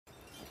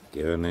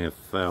Going there,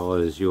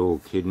 fellas, you're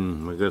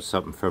kidding. We got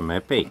something from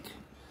Epic.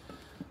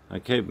 I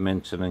keep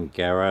mentioning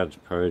Garage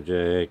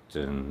Project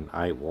and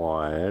 8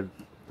 Wired,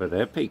 but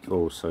Epic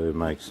also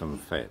makes some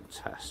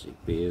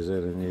fantastic beers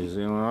out of New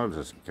Zealand. I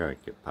just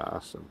can't get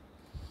past them.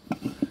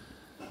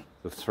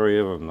 The three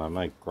of them, they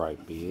make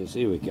great beers.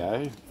 Here we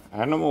go.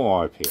 Animal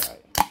IPA.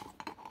 I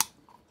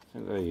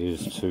think they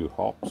use 2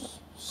 hops.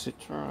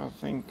 Citra, I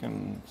think,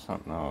 and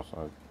something else.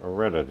 I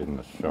read it in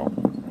the shop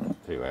a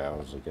few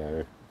hours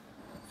ago.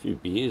 A few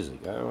beers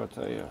ago, I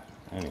tell you.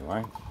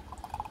 Anyway,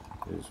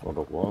 here's what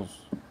it was.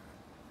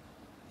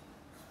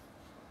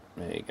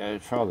 There you go.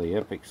 Try the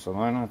Epic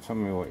Salona. Tell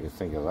me what you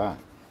think of that.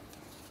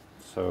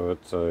 So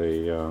it's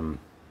a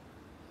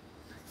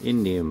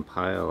Indian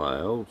Pale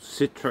Ale,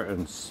 Citra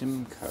and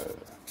Simcoe.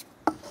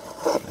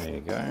 There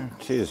you go.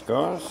 Cheers,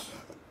 guys.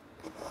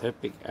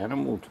 Epic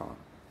Animal time.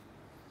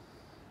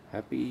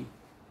 Happy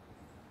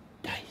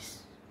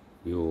days.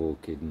 You're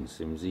kidding,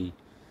 Simsy.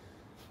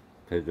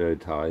 Pedro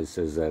Ty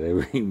says that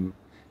every...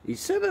 He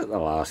said it the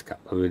last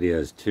couple of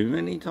videos too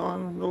many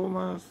times,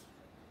 almost.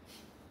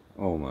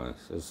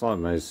 Almost. It's like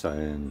me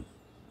saying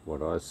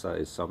what I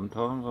say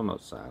sometimes. I'm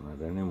not saying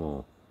it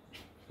anymore.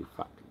 You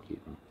fucking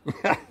kidding.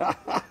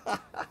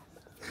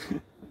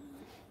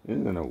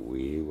 Isn't it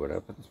weird what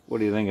happens? What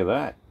do you think of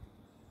that?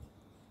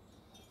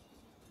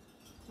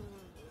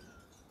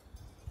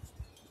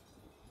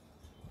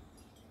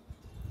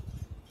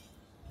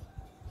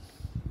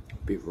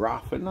 A bit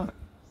rough, isn't it?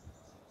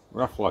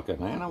 Rough like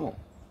an animal.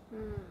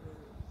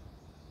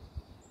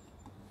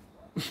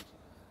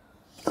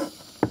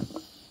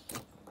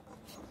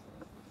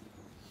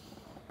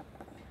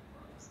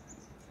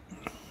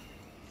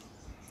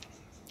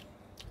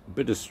 A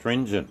bit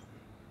astringent.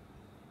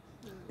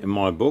 In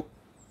my book,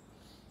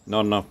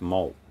 not enough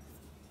malt.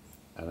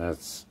 And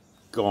that's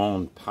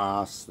gone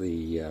past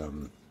the...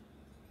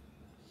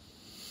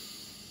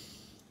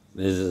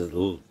 there's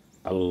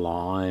a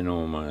line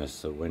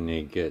almost that when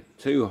you get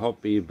too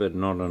hoppy but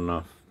not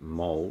enough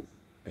malt,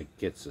 it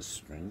gets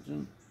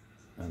astringent,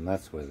 and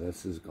that's where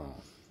this has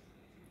gone.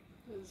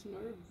 There's no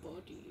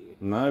body.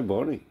 No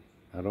body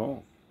at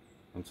all.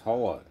 It's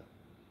hollow.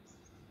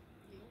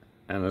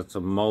 Yeah. And it's a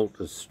malt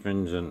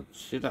astringent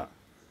shitter.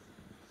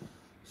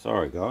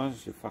 Sorry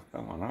guys, you fucked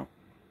that one up.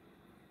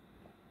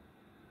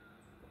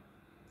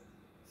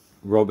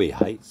 Robbie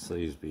hates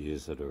these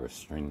beers that are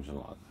astringent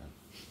like that.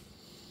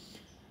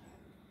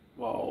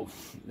 Well,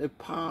 they're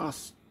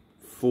past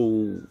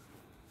full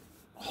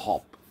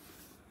hop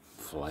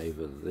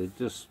flavour.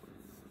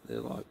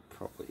 They're like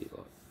probably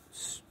like,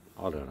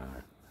 I don't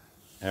know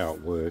how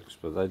it works,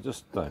 but they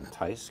just don't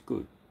taste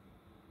good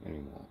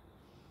anymore.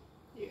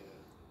 Yeah.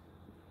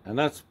 And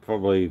that's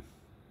probably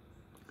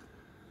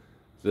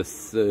the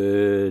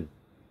third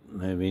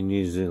maybe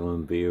New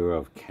Zealand beer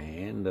I've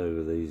canned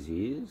over these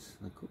years.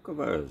 The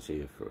Kookaburra's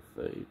here for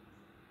a feed.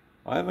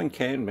 I haven't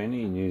canned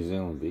many New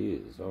Zealand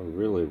beers. I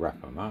really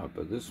wrap them up,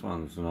 but this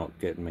one's not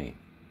getting me.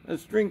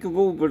 It's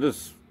drinkable, but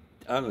it's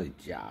only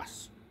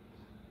just.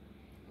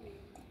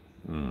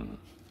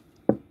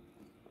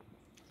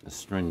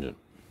 Astringent.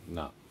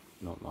 No,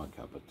 not my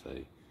cup of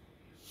tea.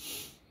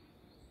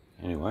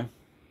 Anyway,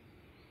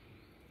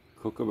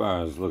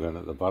 Kookaburra's looking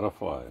at the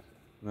butterfly.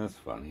 That's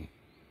funny.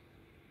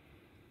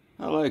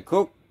 Hello,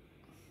 Cook.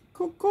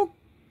 Cook, Cook.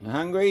 You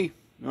hungry?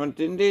 You want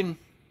din din?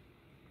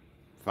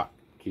 Fuck,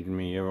 kidding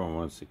me? Everyone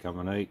wants to come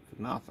and eat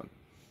for nothing.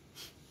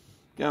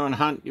 Go and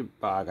hunt your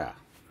bugger.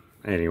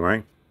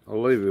 Anyway,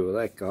 I'll leave you with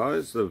that,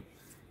 guys. The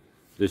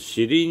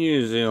shitty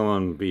New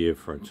Zealand beer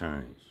for a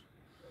change.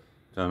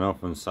 Don't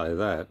often say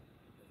that.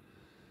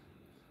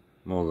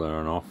 More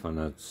than often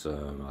it's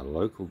a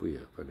local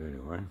beer, but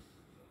anyway.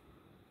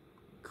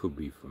 Could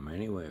be from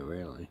anywhere,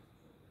 really.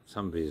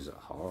 Some beers are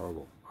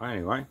horrible.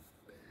 Anyway,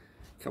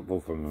 a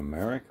couple from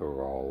America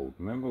are old.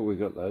 Remember we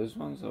got those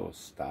ones? They were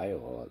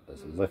stale, like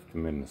they left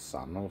them in the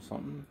sun or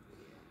something.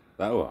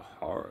 They were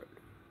horrid.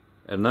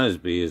 And those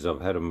beers,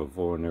 I've had them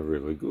before and they're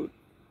really good.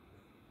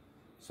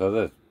 So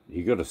that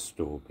you got to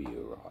store beer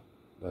right.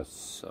 That's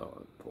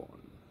so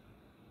important.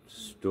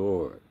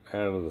 Store it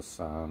out of the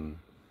sun,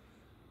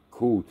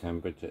 cool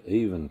temperature,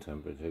 even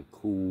temperature,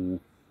 cool.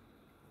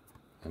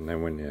 And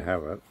then when you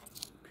have it,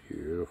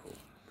 beautiful.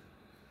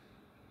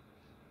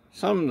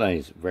 Some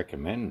days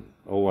recommend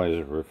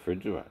always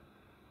refrigerate.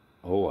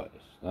 Always.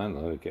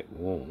 Don't let it get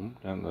warm.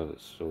 Don't let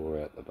it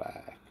store out the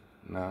back.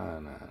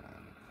 No.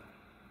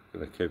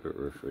 Gotta keep it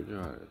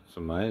refrigerated. It's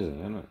amazing,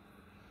 isn't it?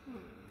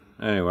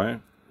 Anyway,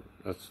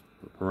 that's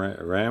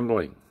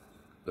rambling.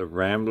 The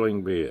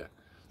rambling beer.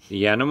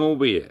 The animal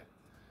beer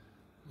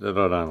that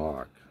I don't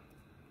like.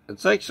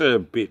 It's actually a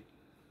bit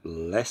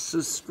less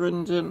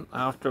astringent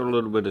after a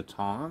little bit of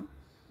time.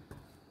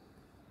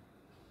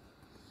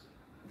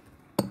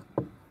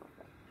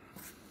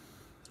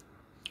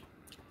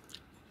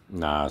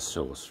 Nah, it's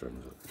still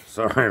astringent.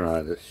 Sorry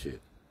mate, that's shit.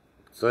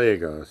 See you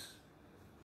guys.